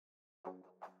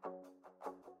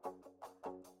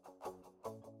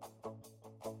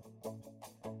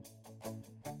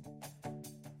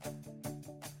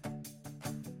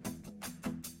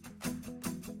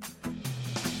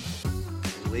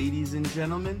Ladies and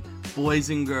gentlemen, boys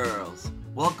and girls,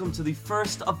 welcome to the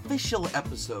first official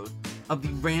episode of the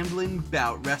Rambling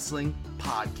Bout Wrestling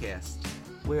Podcast,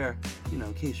 where,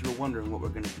 in case you were wondering what we're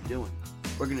going to be doing,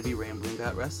 we're going to be rambling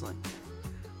about wrestling.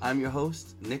 I'm your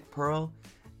host, Nick Pearl,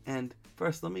 and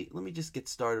first, let me just get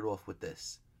started off with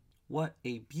this. What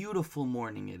a beautiful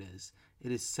morning it is. It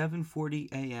is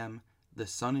 7:40 a.m., the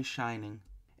sun is shining,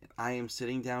 and I am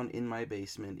sitting down in my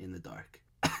basement in the dark.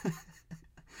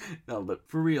 No, but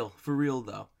for real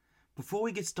though. Before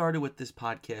we get started with this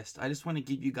podcast, I just want to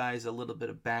give you guys a little bit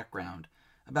of background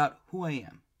about who I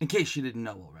am, in case you didn't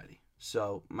know already.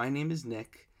 So, my name is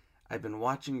Nick. I've been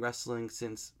watching wrestling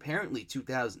since apparently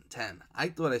 2010. I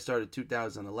thought I started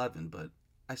 2011, but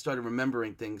I started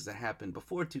remembering things that happened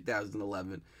before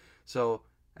 2011. So,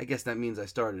 I guess that means I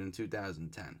started in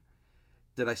 2010.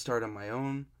 Did I start on my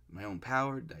own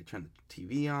power? Did I turn the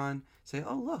TV on? Say,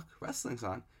 oh look, wrestling's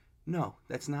on? No,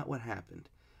 that's not what happened.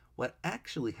 What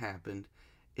actually happened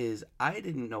is I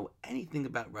didn't know anything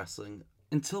about wrestling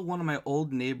until one of my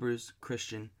old neighbors,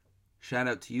 Christian, shout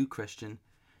out to you, Christian,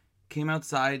 came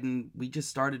outside and we just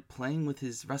started playing with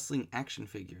his wrestling action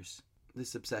figures.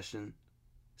 This obsession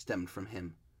stemmed from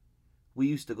him. We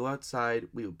used to go outside,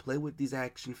 we would play with these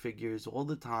action figures all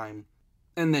the time,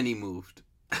 and then he moved.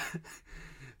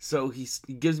 So he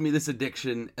gives me this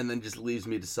addiction and then just leaves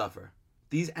me to suffer.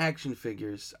 These action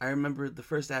figures, I remember the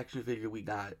first action figure we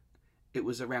got, it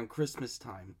was around Christmas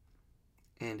time,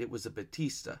 and it was a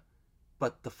Batista.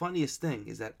 But the funniest thing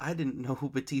is that I didn't know who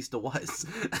Batista was.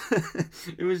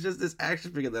 It was just this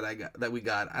action figure that we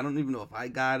got. I don't even know if I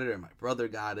got it or my brother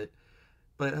got it.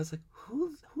 But I was like,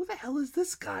 who the hell is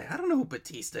this guy? I don't know who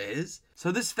Batista is.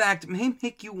 So this fact may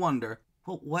make you wonder,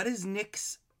 well, what is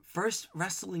Nick's first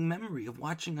wrestling memory of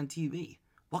watching on TV?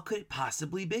 What could it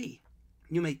possibly be?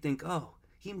 You may think, oh,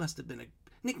 Nick must have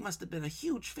been a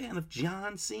huge fan of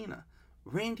John Cena,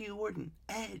 Randy Orton,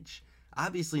 Edge,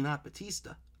 obviously not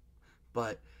Batista.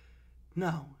 But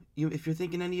no, if you're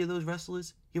thinking any of those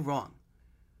wrestlers, you're wrong.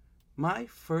 My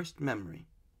first memory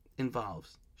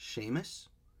involves Sheamus,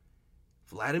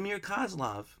 Vladimir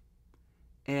Kozlov,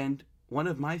 and one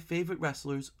of my favorite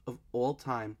wrestlers of all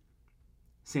time,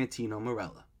 Santino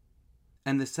Marella.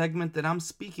 And the segment that I'm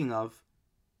speaking of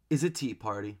is a tea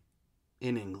party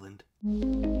in England.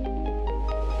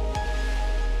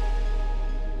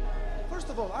 First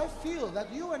of all, I feel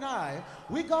that you and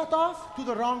we got off to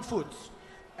the wrong foot.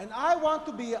 And I want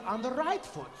to be on the right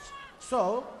foot.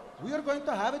 So, we are going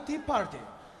to have a tea party.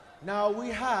 Now, we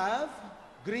have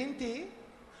green tea.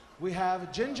 We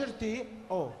have ginger tea.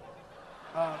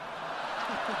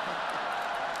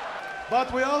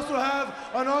 But we also have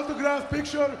an autographed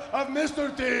picture of Mr.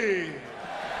 T.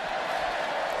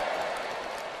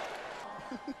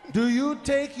 Do you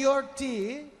take your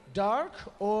tea dark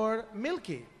or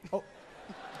milky? Oh.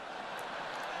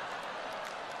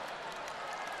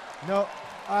 No,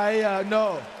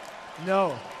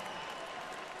 No.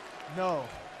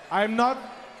 I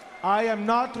am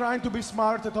not trying to be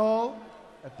smart at all.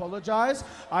 Apologize.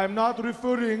 I'm not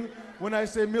referring when I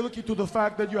say milky to the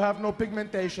fact that you have no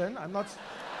pigmentation.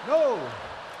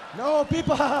 No,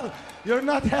 people, you're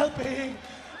not helping.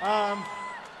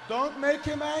 Don't make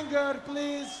him angry,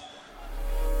 please.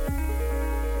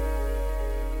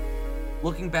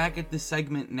 Looking back at this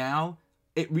segment now,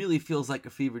 it really feels like a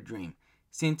fever dream.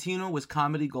 Santino was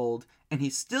comedy gold, and he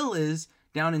still is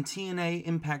down in TNA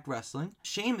Impact Wrestling.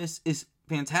 Sheamus is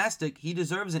fantastic. He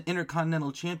deserves an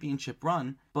Intercontinental Championship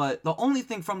run, but the only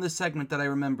thing from this segment that I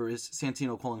remember is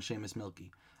Santino calling Sheamus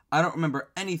Milky. I don't remember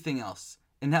anything else.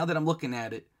 And now that I'm looking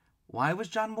at it, why was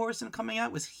John Morrison coming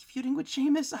out? Was he feuding with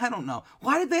Sheamus? I don't know.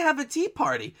 Why did they have a tea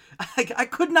party? I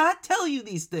could not tell you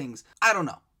these things. I don't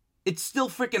know. It's still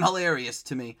freaking hilarious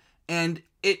to me. And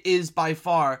it is by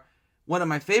far one of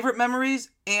my favorite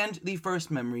memories and the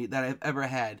first memory that I've ever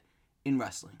had in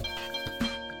wrestling.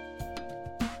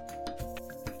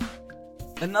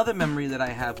 Another memory that I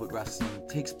have with wrestling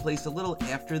takes place a little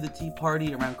after the tea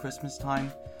party around Christmas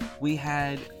time. We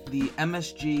had the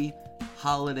MSG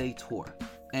Holiday Tour.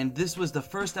 And this was the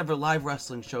first ever live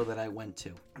wrestling show that I went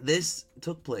to. This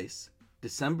took place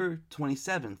December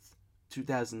 27th,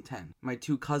 2010. My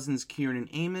two cousins, Kieran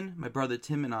and Eamon, my brother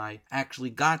Tim and I actually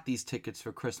got these tickets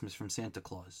for Christmas from Santa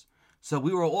Claus. So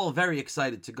we were all very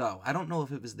excited to go. I don't know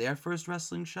if it was their first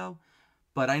wrestling show,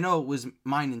 but I know it was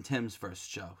mine and Tim's first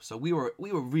show. So we were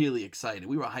really excited.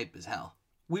 We were hype as hell.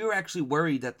 We were actually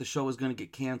worried that the show was going to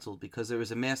get canceled because there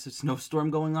was a massive snowstorm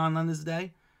going on this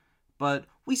day. But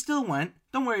we still went.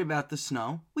 Don't worry about the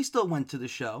snow. We still went to the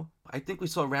show. I think we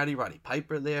saw Roddy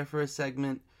Piper there for a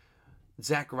segment.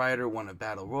 Zack Ryder won a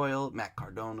Battle Royal. Matt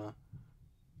Cardona.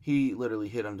 He literally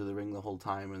hid under the ring the whole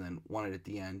time and then won it at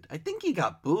the end. I think he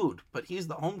got booed, but he's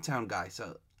the hometown guy,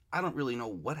 so I don't really know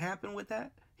what happened with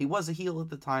that. He was a heel at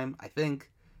the time, I think.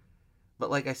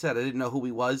 But like I said, I didn't know who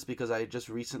he was because I had just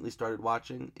recently started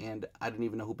watching, and I didn't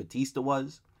even know who Batista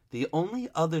was. The only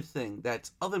other thing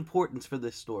that's of importance for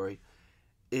this story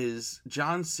is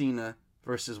John Cena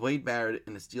versus Wade Barrett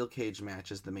in a steel cage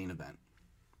match as the main event.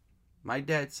 My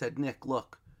dad said, Nick,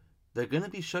 look, they're going to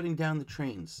be shutting down the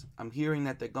trains. I'm hearing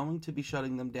that they're going to be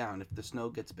shutting them down if the snow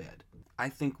gets bad. I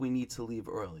think we need to leave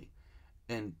early.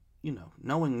 And, you know,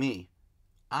 knowing me,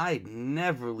 I'd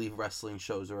never leave wrestling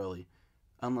shows early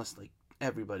unless, like,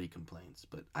 everybody complains.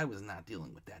 But I was not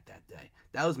dealing with that day.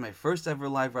 That was my first ever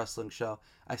live wrestling show.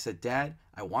 I said, Dad,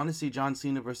 I want to see John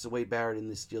Cena versus Wade Barrett in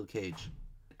this steel cage.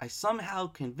 I somehow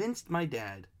convinced my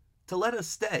dad to let us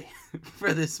stay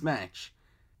for this match.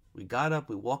 We got up,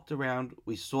 we walked around,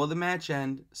 we saw the match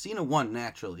end. Cena won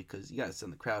naturally because you got to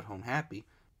send the crowd home happy.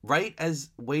 Right as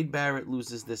Wade Barrett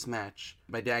loses this match,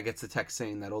 my dad gets a text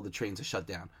saying that all the trains are shut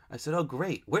down. I said, oh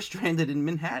great, we're stranded in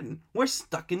Manhattan. We're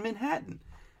stuck in Manhattan.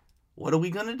 What are we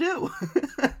going to do?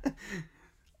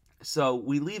 So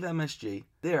we leave MSG.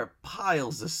 There are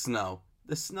piles of snow.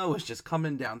 The snow is just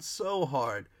coming down so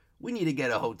hard. We need to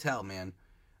get a hotel, man.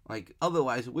 Like,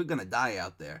 otherwise we're going to die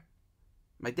out there.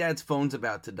 My dad's phone's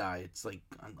about to die. It's like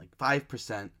on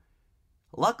 5%.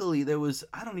 Luckily, there was,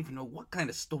 I don't even know what kind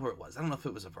of store it was. I don't know if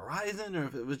it was a Verizon or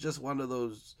if it was just one of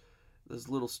those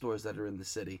little stores that are in the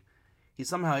city. He's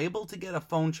somehow able to get a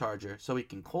phone charger so he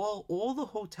can call all the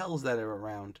hotels that are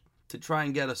around to try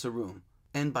and get us a room.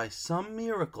 And by some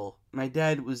miracle, my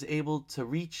dad was able to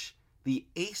reach the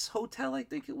Ace Hotel, I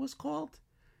think it was called.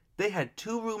 They had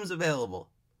 2 rooms available.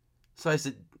 So I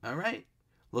said, all right,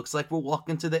 looks like we're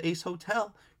walking to the Ace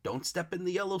Hotel. Don't step in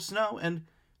the yellow snow. And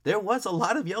there was a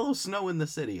lot of yellow snow in the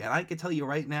city. And I can tell you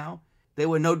right now, there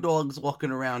were no dogs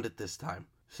walking around at this time.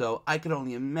 So I could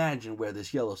only imagine where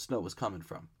this yellow snow was coming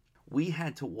from. We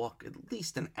had to walk at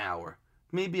least an hour,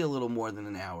 maybe a little more than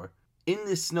an hour, in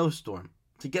this snowstorm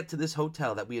to get to this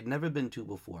hotel that we had never been to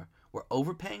before. We're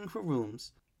overpaying for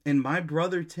rooms. And my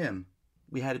brother Tim,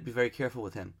 we had to be very careful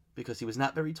with him because he was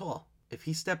not very tall. If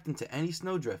he stepped into any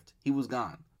snowdrift, he was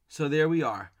gone. So there we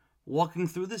are, walking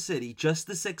through the city, just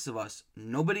the 6 of us.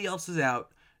 Nobody else is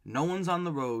out. No one's on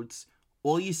the roads.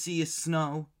 All you see is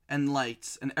snow and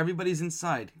lights, and everybody's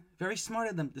inside. Very smart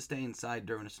of them to stay inside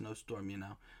during a snowstorm, you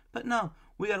know. But no,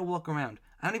 we got to walk around.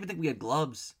 I don't even think we had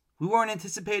gloves. We weren't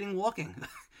anticipating walking.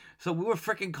 So we were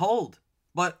freaking cold.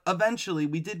 But eventually,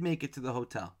 we did make it to the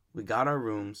hotel. We got our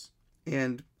rooms,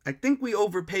 and I think we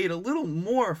overpaid a little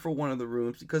more for one of the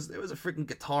rooms because there was a freaking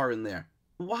guitar in there.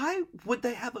 Why would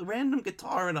they have a random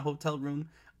guitar in a hotel room?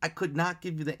 I could not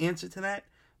give you the answer to that,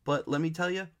 but let me tell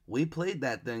you, we played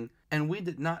that thing, and we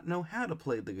did not know how to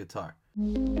play the guitar.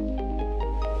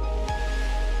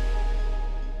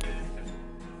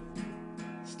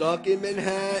 Stuck in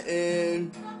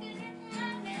Manhattan,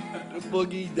 the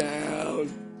boogie down.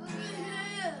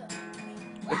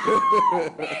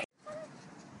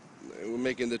 We're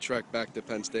making the trek back to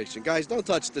Penn Station. Guys, don't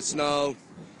touch the snow.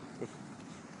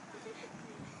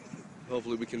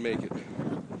 Hopefully we can make it.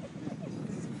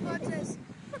 What's this?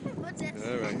 What's this?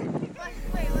 All right.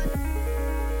 Wait, what?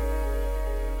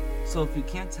 So if you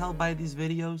can't tell by these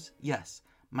videos, yes,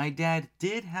 my dad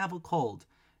did have a cold.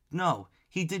 No,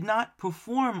 he did not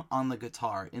perform on the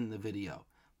guitar in the video,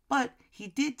 but he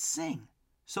did sing.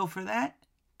 So for that,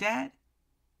 Dad,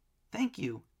 thank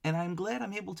you. And I'm glad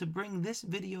I'm able to bring this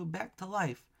video back to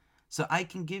life so I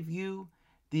can give you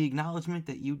the acknowledgement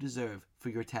that you deserve for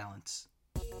your talents.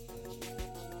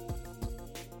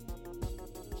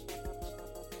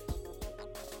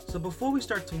 So before we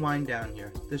start to wind down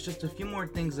here, there's just a few more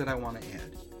things that I want to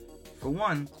add. For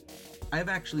one, I've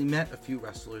actually met a few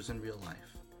wrestlers in real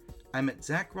life. I met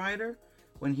Zack Ryder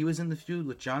when he was in the feud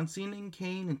with John Cena and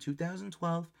Kane in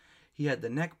 2012. He had the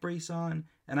neck brace on,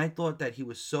 and I thought that he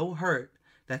was so hurt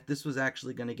that this was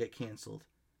actually going to get canceled.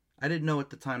 I didn't know at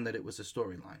the time that it was a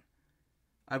storyline.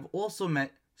 I've also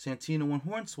met Santino and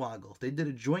Hornswoggle. They did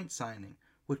a joint signing,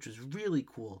 which was really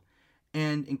cool.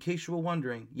 And in case you were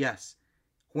wondering, yes,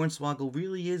 Hornswoggle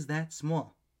really is that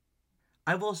small.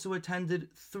 I've also attended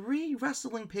 3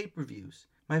 wrestling pay-per-views.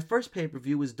 My first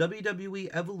pay-per-view was WWE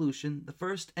Evolution, the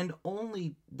first and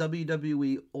only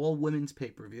WWE all-women's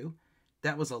pay-per-view.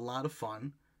 That was a lot of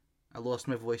fun. I lost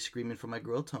my voice screaming for my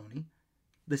girl Tony.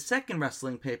 The second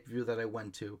wrestling pay-per-view that I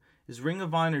went to is Ring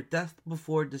of Honor Death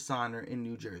Before Dishonor in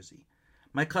New Jersey.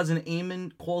 My cousin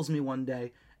Eamon calls me one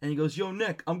day and he goes, "Yo,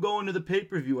 Nick, I'm going to the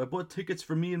pay-per-view. I bought tickets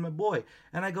for me and my boy."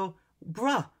 And I go,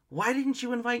 "Bruh, Why didn't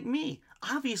you invite me?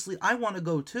 Obviously, I want to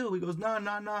go too. He goes, nah,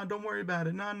 don't worry about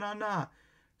it. Nah.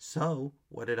 So,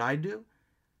 what did I do?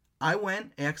 I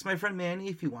went, asked my friend Manny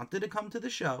if he wanted to come to the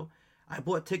show. I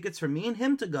bought tickets for me and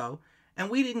him to go, and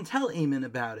we didn't tell Eamon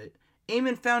about it.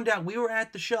 Eamon found out we were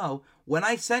at the show when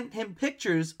I sent him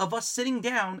pictures of us sitting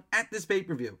down at this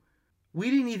pay-per-view.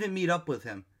 We didn't even meet up with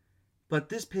him. But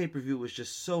this pay-per-view was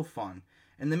just so fun.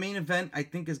 And the main event, I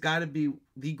think, has got to be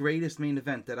the greatest main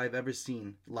event that I've ever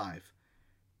seen live.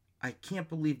 I can't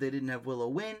believe they didn't have Willow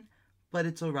win, but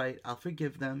it's alright. I'll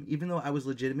forgive them. Even though I was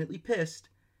legitimately pissed,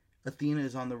 Athena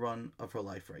is on the run of her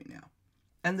life right now.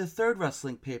 And the third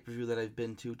wrestling pay-per-view that I've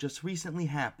been to just recently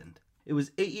happened. It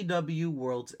was AEW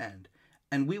World's End.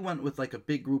 And we went with like a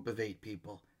big group of 8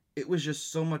 people. It was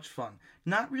just so much fun.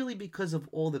 Not really because of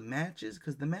all the matches,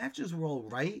 because the matches were all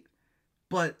right.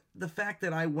 But the fact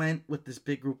that I went with this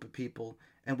big group of people,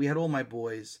 and we had all my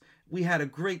boys, we had a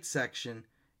great section.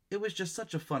 It was just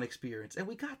such a fun experience. And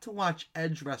we got to watch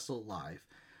Edge wrestle live.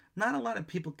 Not a lot of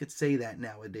people could say that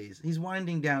nowadays. He's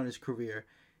winding down his career.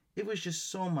 It was just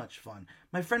so much fun.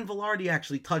 My friend Velarde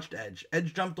actually touched Edge.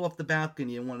 Edge jumped off the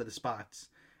balcony in one of the spots.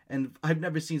 And I've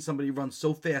never seen somebody run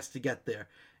so fast to get there.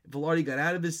 Velarde got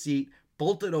out of his seat,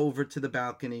 bolted over to the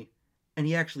balcony, and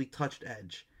he actually touched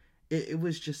Edge.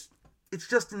 It's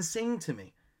just insane to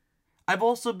me. I've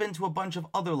also been to a bunch of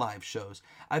other live shows.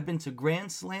 I've been to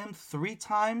Grand Slam 3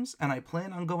 times, and I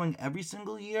plan on going every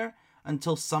single year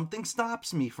until something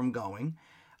stops me from going.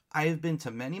 I've been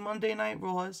to many Monday Night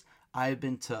Raws. I've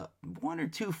been to 1 or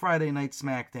 2 Friday Night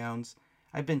SmackDowns.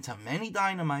 I've been to many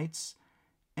Dynamites.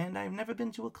 And I've never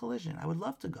been to a Collision. I would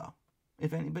love to go.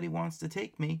 If anybody wants to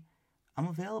take me, I'm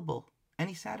available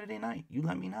any Saturday night. You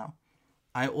let me know.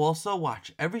 I also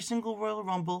watch every single Royal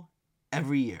Rumble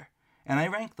every year. And I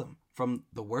rank them from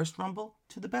the worst Rumble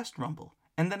to the best Rumble.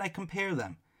 And then I compare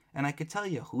them. And I could tell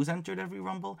you who's entered every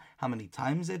Rumble, how many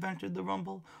times they've entered the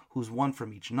Rumble, who's won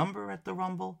from each number at the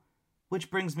Rumble.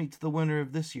 Which brings me to the winner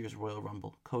of this year's Royal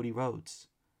Rumble, Cody Rhodes.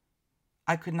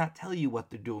 I could not tell you what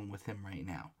they're doing with him right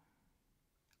now.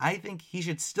 I think he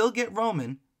should still get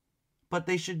Roman, but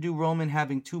they should do Roman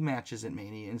having 2 matches at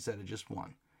Mania instead of just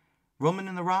 1. Roman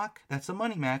and The Rock, that's a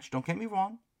money match, don't get me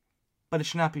wrong, but it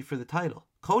should not be for the title.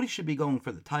 Cody should be going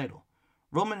for the title.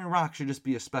 Roman and Rock should just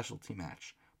be a specialty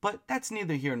match, but that's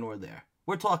neither here nor there.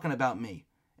 We're talking about me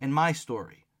and my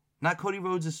story, not Cody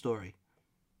Rhodes' story.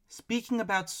 Speaking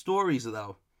about stories,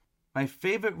 though, my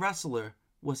favorite wrestler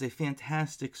was a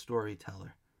fantastic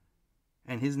storyteller,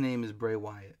 and his name is Bray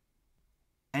Wyatt.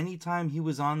 Anytime he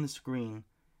was on the screen,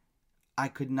 I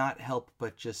could not help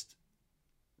but just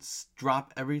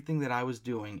drop everything that I was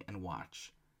doing and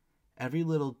watch. Every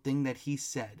little thing that he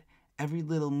said, every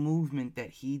little movement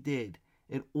that he did,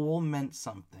 it all meant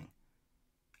something.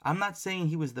 I'm not saying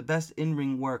he was the best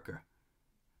in-ring worker,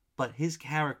 but his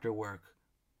character work,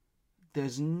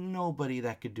 there's nobody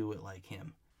that could do it like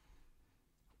him.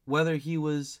 Whether he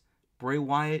was Bray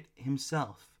Wyatt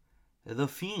himself, The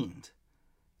Fiend,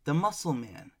 the Muscle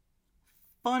Man,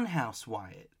 Funhouse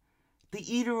Wyatt,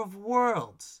 the Eater of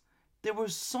Worlds. There were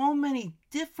so many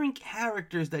different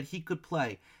characters that he could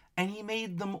play, and he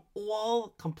made them all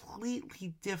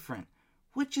completely different,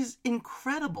 which is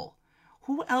incredible.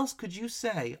 Who else could you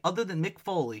say, other than Mick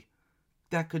Foley,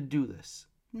 that could do this?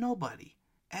 Nobody.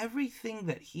 Everything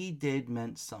that he did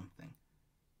meant something,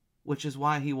 which is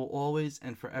why he will always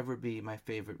and forever be my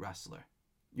favorite wrestler.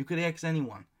 You could ask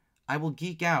anyone. I will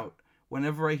geek out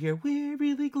whenever I hear, "We're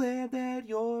really glad that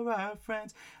you're our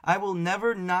friends." I will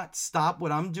never not stop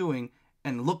what I'm doing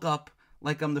and look up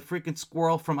like I'm the freaking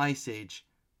squirrel from Ice Age.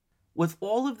 With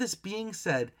all of this being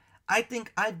said, I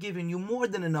think I've given you more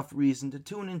than enough reason to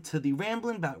tune into the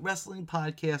Rambling Bout Wrestling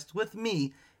Podcast with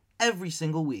me every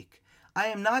single week. I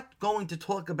am not going to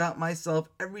talk about myself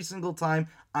every single time,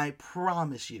 I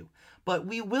promise you. But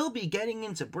we will be getting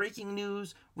into breaking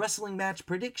news, wrestling match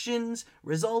predictions,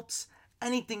 results,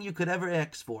 anything you could ever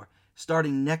ask for,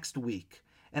 starting next week.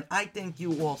 And I thank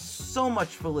you all so much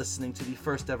for listening to the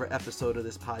first ever episode of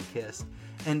this podcast.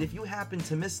 And if you happen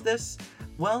to miss this,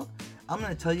 well, I'm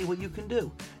going to tell you what you can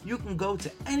do. You can go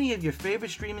to any of your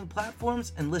favorite streaming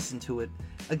platforms and listen to it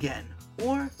again,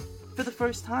 or for the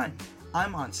first time.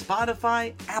 I'm on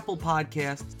Spotify, Apple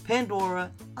Podcasts,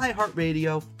 Pandora,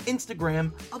 iHeartRadio,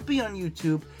 Instagram. I'll be on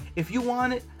YouTube. If you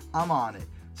want it, I'm on it.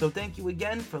 So thank you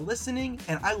again for listening,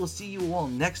 and I will see you all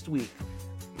next week.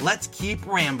 Let's keep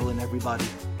rambling, everybody.